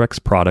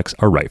Arthrex products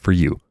are right for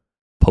you.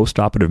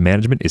 Postoperative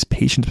management is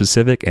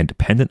patient-specific and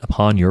dependent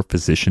upon your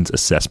physician's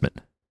assessment.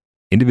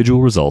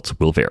 Individual results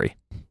will vary.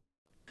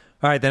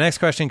 All right, the next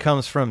question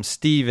comes from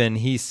Steven.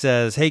 He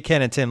says, "Hey,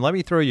 Ken and Tim, let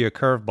me throw you a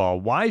curveball.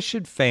 Why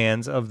should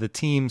fans of the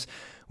teams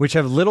which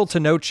have little to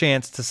no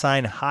chance to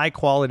sign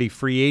high-quality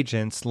free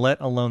agents, let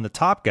alone the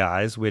top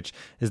guys, which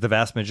is the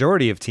vast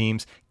majority of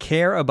teams,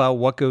 care about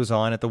what goes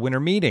on at the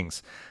winter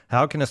meetings?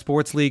 How can a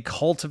sports league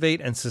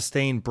cultivate and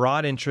sustain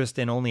broad interest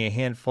in only a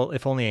handful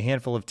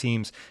of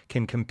teams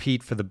can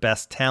compete for the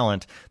best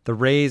talent? The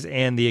Rays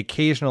and the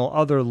occasional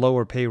other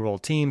lower payroll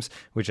teams,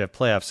 which have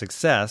playoff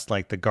success,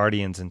 like the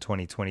Guardians in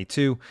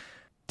 2022,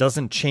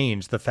 doesn't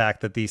change the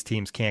fact that these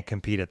teams can't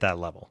compete at that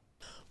level."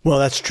 Well,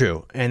 that's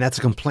true. And that's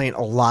a complaint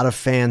a lot of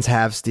fans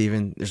have,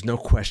 Steven. There's no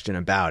question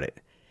about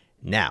it.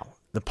 Now,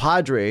 the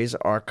Padres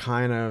are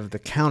kind of the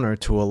counter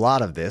to a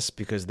lot of this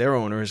because their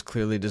owner has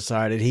clearly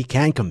decided he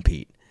can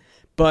compete.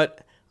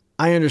 But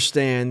I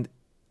understand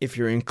if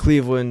you're in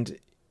Cleveland,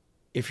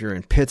 if you're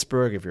in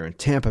Pittsburgh, if you're in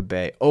Tampa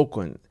Bay,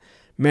 Oakland,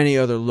 many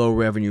other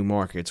low-revenue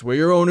markets where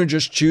your owner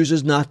just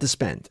chooses not to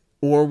spend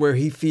or where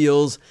he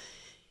feels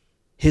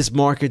his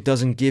market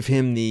doesn't give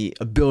him the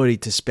ability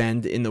to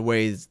spend in the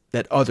ways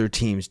that other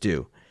teams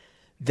do,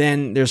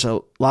 then there's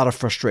a lot of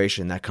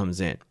frustration that comes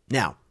in.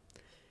 Now,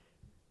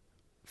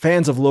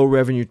 fans of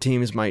low-revenue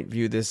teams might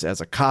view this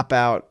as a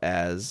cop-out,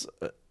 as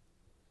a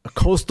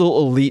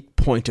coastal elite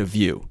point of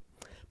view.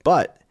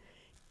 But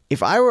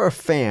if I were a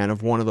fan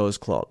of one of those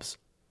clubs,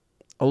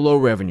 a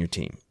low-revenue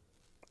team,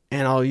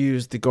 and I'll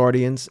use the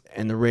Guardians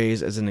and the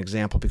Rays as an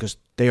example because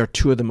they are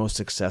two of the most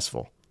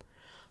successful,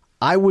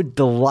 I would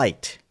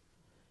delight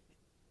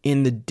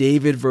in the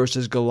David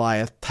versus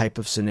Goliath type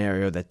of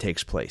scenario that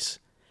takes place.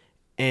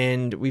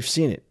 And we've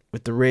seen it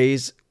with the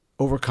Rays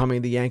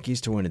overcoming the Yankees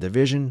to win a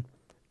division,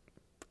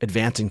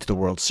 advancing to the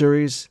World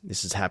Series.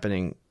 This is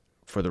happening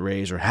for the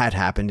Rays, or had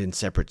happened in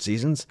separate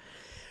seasons.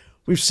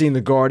 We've seen the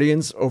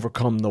Guardians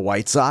overcome the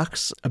White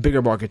Sox, a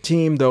bigger market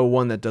team, though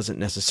one that doesn't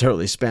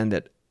necessarily spend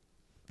at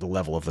the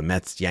level of the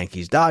Mets,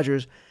 Yankees,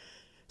 Dodgers.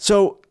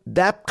 So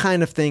that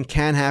kind of thing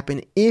can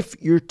happen if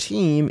your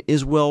team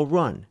is well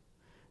run.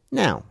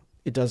 Now,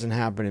 it doesn't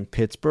happen in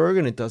Pittsburgh,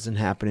 and it doesn't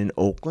happen in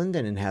Oakland,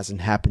 and it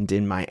hasn't happened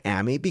in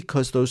Miami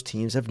because those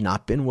teams have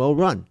not been well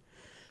run.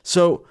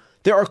 So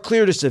there are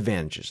clear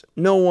disadvantages.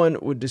 No one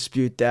would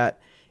dispute that.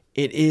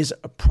 It is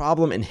a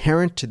problem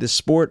inherent to this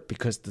sport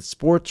because the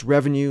sport's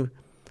revenue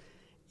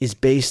is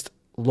based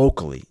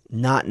locally,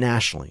 not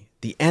nationally.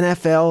 The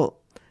NFL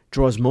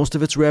draws most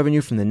of its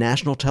revenue from the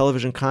national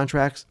television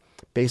contracts.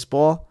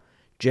 Baseball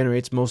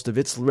generates most of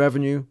its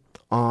revenue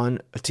on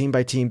a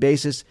team-by-team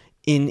basis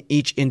in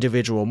each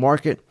individual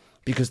market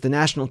because the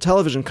national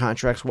television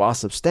contracts, while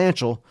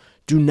substantial,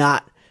 do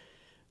not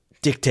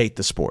dictate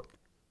the sport.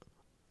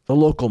 The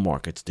local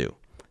markets do.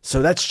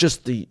 So that's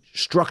just the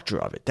structure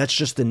of it. That's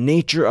just the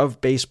nature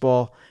of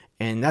baseball,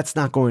 and that's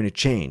not going to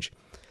change.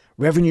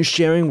 Revenue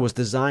sharing was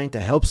designed to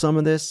help some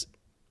of this.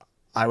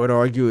 I would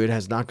argue it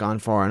has not gone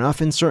far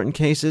enough in certain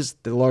cases.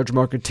 The large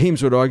market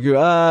teams would argue,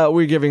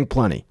 we're giving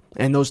plenty,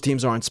 and those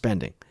teams aren't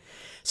spending.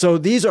 So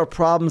these are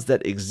problems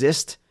that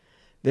exist.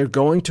 They're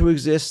going to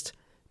exist,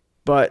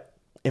 but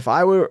if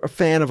I were a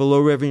fan of a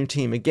low-revenue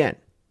team, again,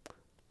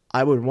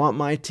 I would want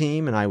my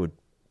team, and I would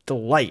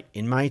delight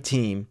in my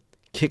team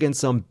kicking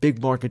some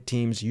big market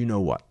teams, you know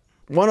what.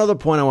 One other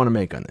point I want to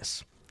make on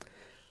this.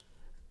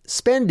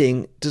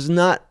 Spending does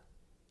not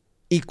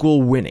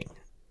equal winning.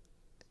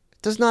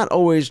 It does not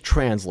always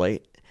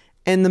translate.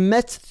 And the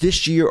Mets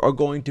this year are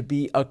going to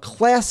be a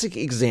classic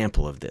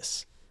example of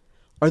this.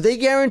 Are they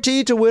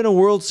guaranteed to win a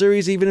World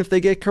Series even if they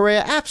get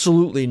Correa?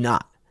 Absolutely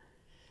not.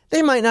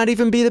 They might not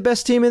even be the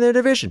best team in their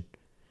division.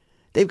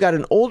 They've got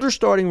an older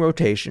starting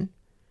rotation.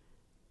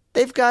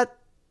 They've got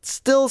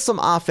still some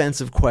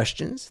offensive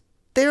questions.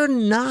 They're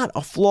not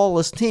a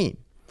flawless team.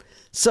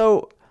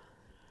 So,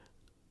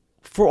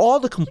 for all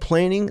the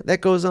complaining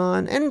that goes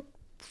on, and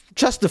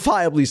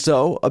justifiably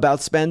so,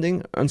 about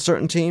spending on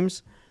certain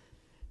teams,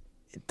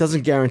 it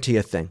doesn't guarantee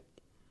a thing.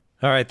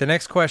 All right, the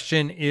next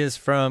question is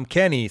from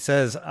Kenny. It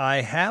says,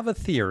 I have a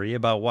theory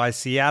about why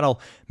Seattle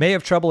may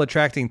have trouble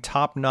attracting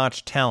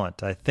top-notch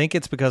talent. I think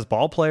it's because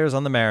ball players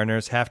on the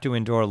Mariners have to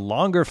endure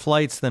longer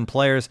flights than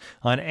players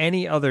on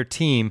any other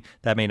team.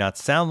 That may not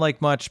sound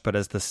like much, but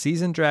as the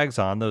season drags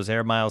on, those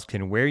air miles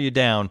can wear you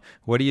down.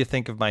 What do you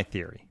think of my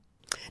theory?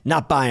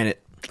 Not buying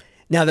it.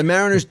 Now, the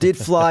Mariners did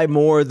fly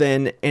more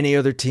than any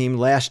other team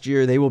last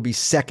year. They will be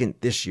second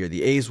this year.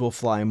 The A's will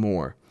fly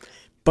more.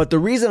 But the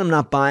reason I'm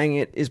not buying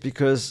it is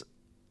because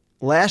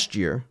this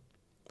year,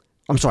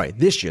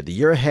 the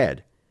year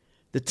ahead,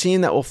 the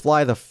team that will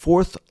fly the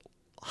fourth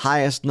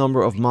highest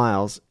number of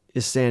miles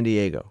is San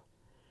Diego.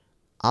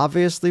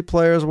 Obviously,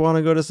 players want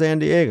to go to San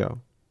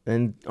Diego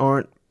and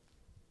aren't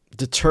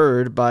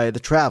deterred by the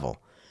travel.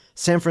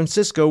 San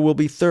Francisco will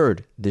be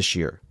third this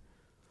year.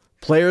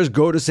 Players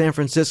go to San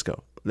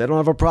Francisco. They don't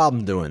have a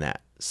problem doing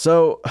that.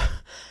 So,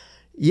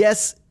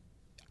 yes,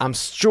 I'm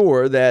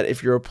sure that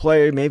if you're a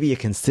player, maybe you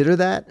consider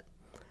that.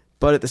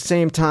 But at the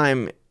same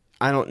time,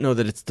 I don't know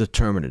that it's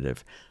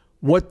determinative.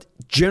 What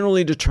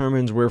generally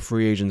determines where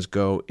free agents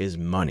go is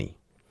money.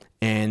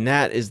 And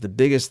that is the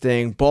biggest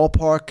thing.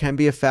 Ballpark can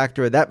be a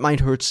factor. That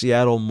might hurt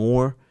Seattle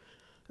more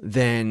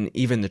than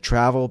even the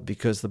travel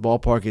because the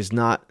ballpark is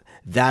not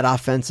that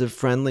offensive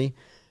friendly.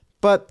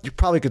 But you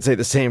probably could say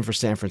the same for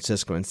San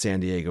Francisco and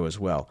San Diego as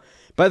well.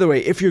 By the way,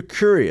 if you're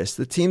curious,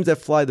 the teams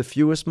that fly the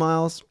fewest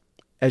miles,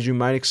 as you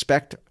might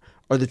expect,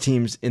 are the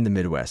teams in the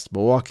Midwest.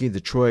 Milwaukee,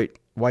 Detroit,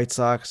 White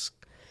Sox,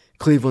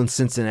 Cleveland,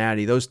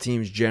 Cincinnati. Those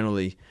teams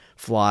generally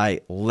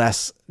fly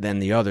less than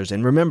the others.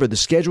 And remember, the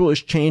schedule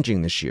is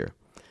changing this year.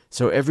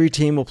 So every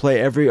team will play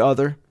every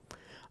other,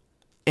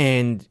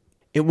 and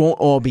it won't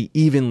all be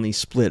evenly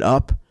split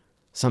up.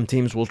 Some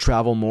teams will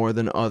travel more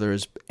than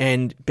others.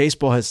 And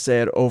baseball has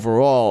said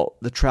overall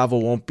the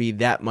travel won't be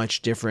that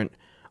much different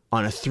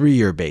on a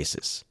 3-year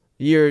basis.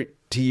 Year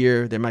to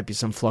year, there might be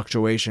some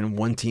fluctuation.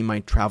 One team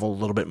might travel a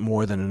little bit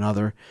more than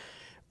another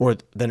or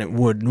than it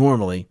would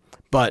normally.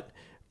 But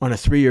on a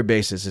 3-year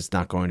basis, it's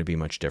not going to be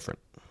much different.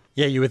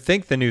 Yeah, you would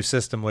think the new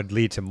system would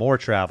lead to more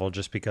travel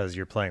just because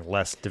you're playing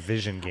less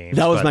division games.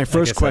 That was my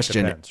first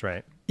question. That depends,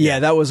 right? Yeah,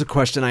 that was a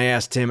question I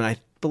asked him, and I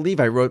believe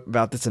I wrote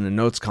about this in the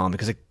notes column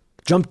because it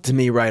jumped to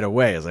me right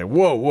away. I was like,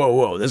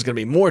 whoa, there's going to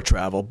be more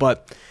travel.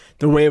 But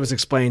the way it was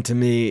explained to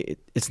me,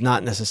 it's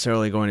not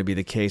necessarily going to be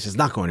the case. It's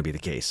not going to be the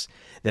case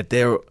that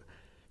they're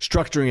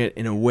structuring it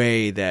in a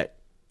way that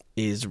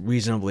is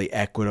reasonably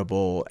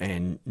equitable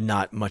and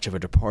not much of a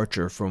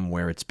departure from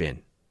where it's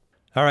been.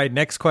 All right,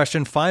 next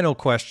question, final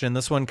question.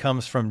 This one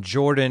comes from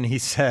Jordan. He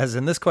says,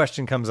 and this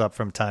question comes up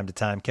from time to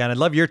time. Ken, I'd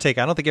love your take.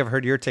 I don't think I've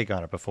heard your take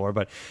on it before,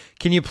 but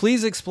can you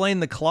please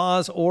explain the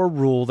clause or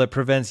rule that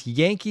prevents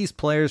Yankees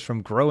players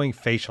from growing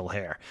facial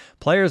hair?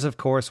 Players, of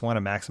course, want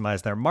to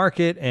maximize their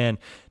market and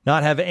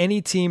not have any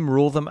team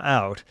rule them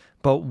out.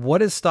 But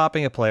what is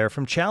stopping a player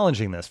from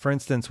challenging this? For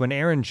instance, when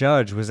Aaron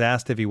Judge was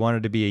asked if he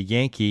wanted to be a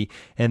Yankee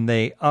and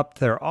they upped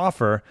their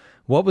offer,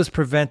 what was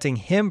preventing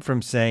him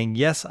from saying,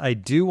 yes, I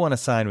do want to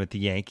sign with the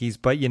Yankees,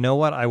 but you know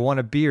what? I want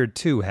a beard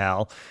too,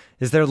 Hal.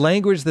 Is there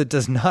language that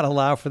does not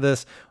allow for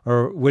this,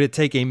 or would it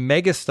take a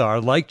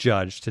megastar like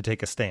Judge to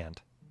take a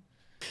stand?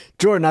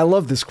 Jordan, I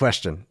love this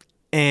question.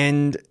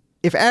 And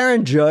if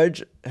Aaron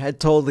Judge had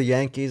told the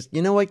Yankees,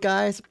 you know what,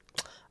 guys?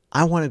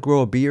 I want to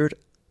grow a beard,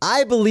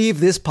 I believe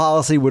this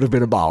policy would have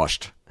been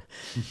abolished.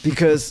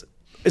 Because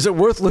Is it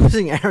worth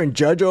losing Aaron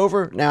Judge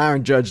over? Now,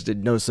 Aaron Judge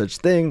did no such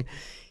thing.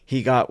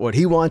 He got what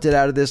he wanted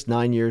out of this,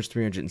 9 years,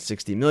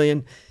 $360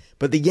 million.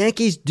 But the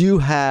Yankees do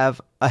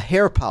have a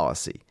hair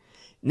policy.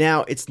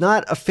 Now, it's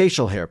not a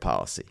facial hair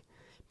policy,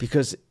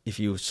 because if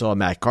you saw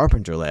Matt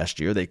Carpenter last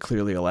year, they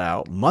clearly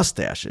allow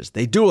mustaches.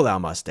 They do allow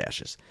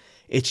mustaches.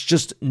 It's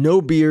just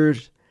no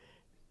beard,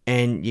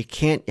 and you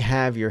can't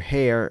have your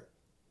hair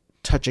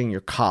touching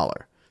your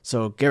collar.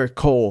 So Garrett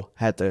Cole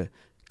had to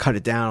cut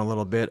it down a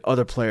little bit.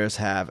 Other players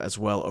have as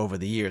well over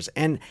the years.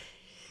 And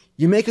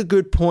you make a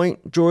good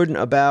point, Jordan,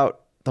 about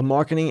the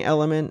marketing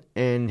element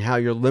and how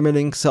you're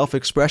limiting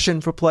self-expression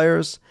for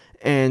players.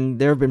 And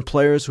there have been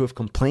players who have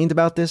complained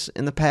about this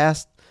in the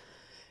past.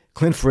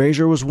 Clint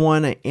Frazier was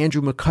one.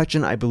 Andrew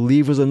McCutchen, I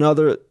believe, was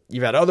another.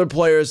 You've had other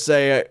players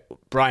say,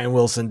 Brian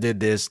Wilson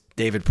did this,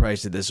 David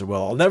Price did this as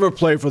well. I'll never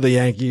play for the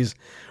Yankees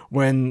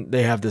when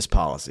they have this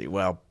policy.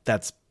 Well,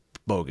 that's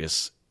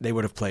bogus. They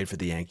would have played for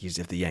the Yankees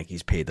if the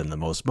Yankees paid them the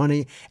most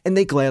money, and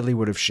they gladly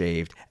would have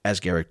shaved,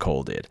 as Garrett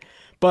Cole did.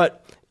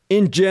 But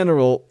in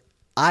general,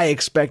 I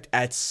expect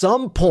at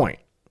some point,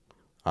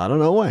 I don't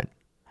know when,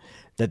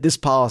 that this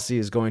policy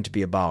is going to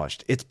be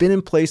abolished. It's been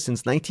in place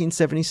since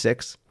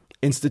 1976,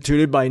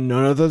 instituted by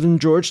none other than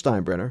George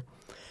Steinbrenner.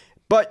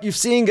 But you've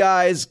seen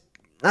guys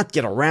not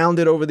get around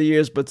it over the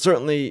years, but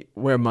certainly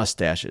wear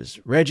mustaches.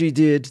 Reggie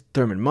did,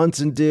 Thurman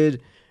Munson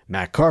did,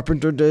 Matt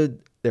Carpenter did.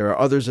 There are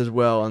others as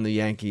well on the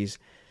Yankees.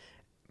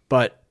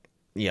 But,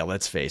 yeah,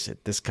 let's face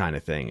it, this kind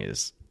of thing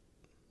is,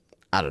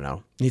 I don't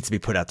know, needs to be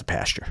put out to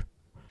pasture.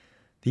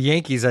 The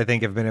Yankees, I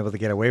think, have been able to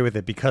get away with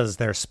it because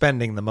they're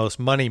spending the most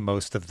money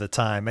most of the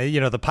time.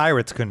 You know, the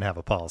Pirates couldn't have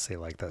a policy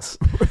like this.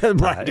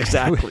 Right,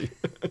 exactly.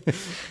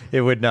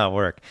 It would not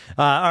work.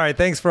 All right,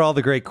 thanks for all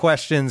the great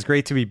questions.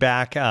 Great to be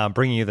back,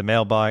 bringing you the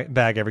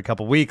mailbag every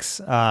couple weeks.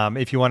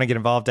 If you want to get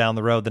involved down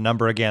the road, the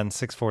number again,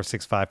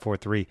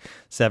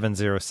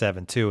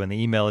 646-543-7072. And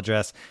the email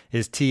address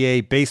is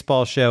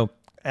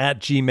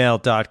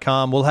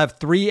tabaseballshow@gmail.com. We'll have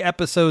 3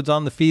 episodes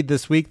on the feed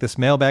this week, this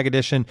mailbag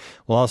edition.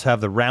 We'll also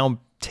have the round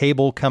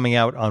table coming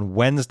out on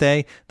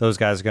Wednesday. Those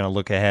guys are going to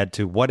look ahead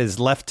to what is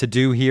left to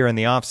do here in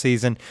the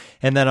offseason.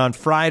 And then on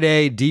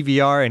Friday,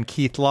 DVR and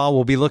Keith Law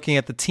will be looking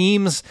at the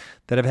teams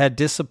that have had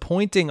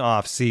disappointing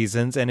off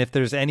seasons and if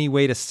there's any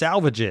way to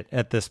salvage it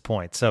at this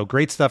point. So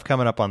great stuff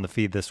coming up on the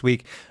feed this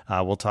week.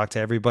 We'll talk to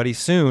everybody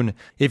soon.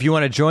 If you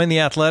want to join The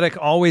Athletic,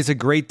 always a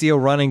great deal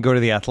running. Go to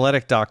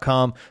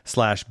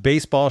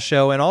theathletic.com/baseball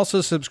show and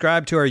also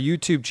subscribe to our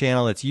YouTube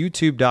channel. It's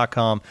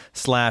youtube.com/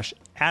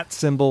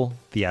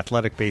 The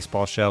Athletic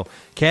Baseball Show.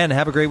 Ken,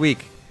 have a great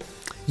week.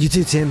 You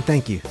too, Tim.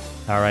 Thank you.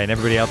 All right, and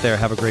everybody out there,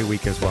 have a great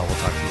week as well. We'll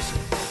talk to you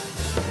soon.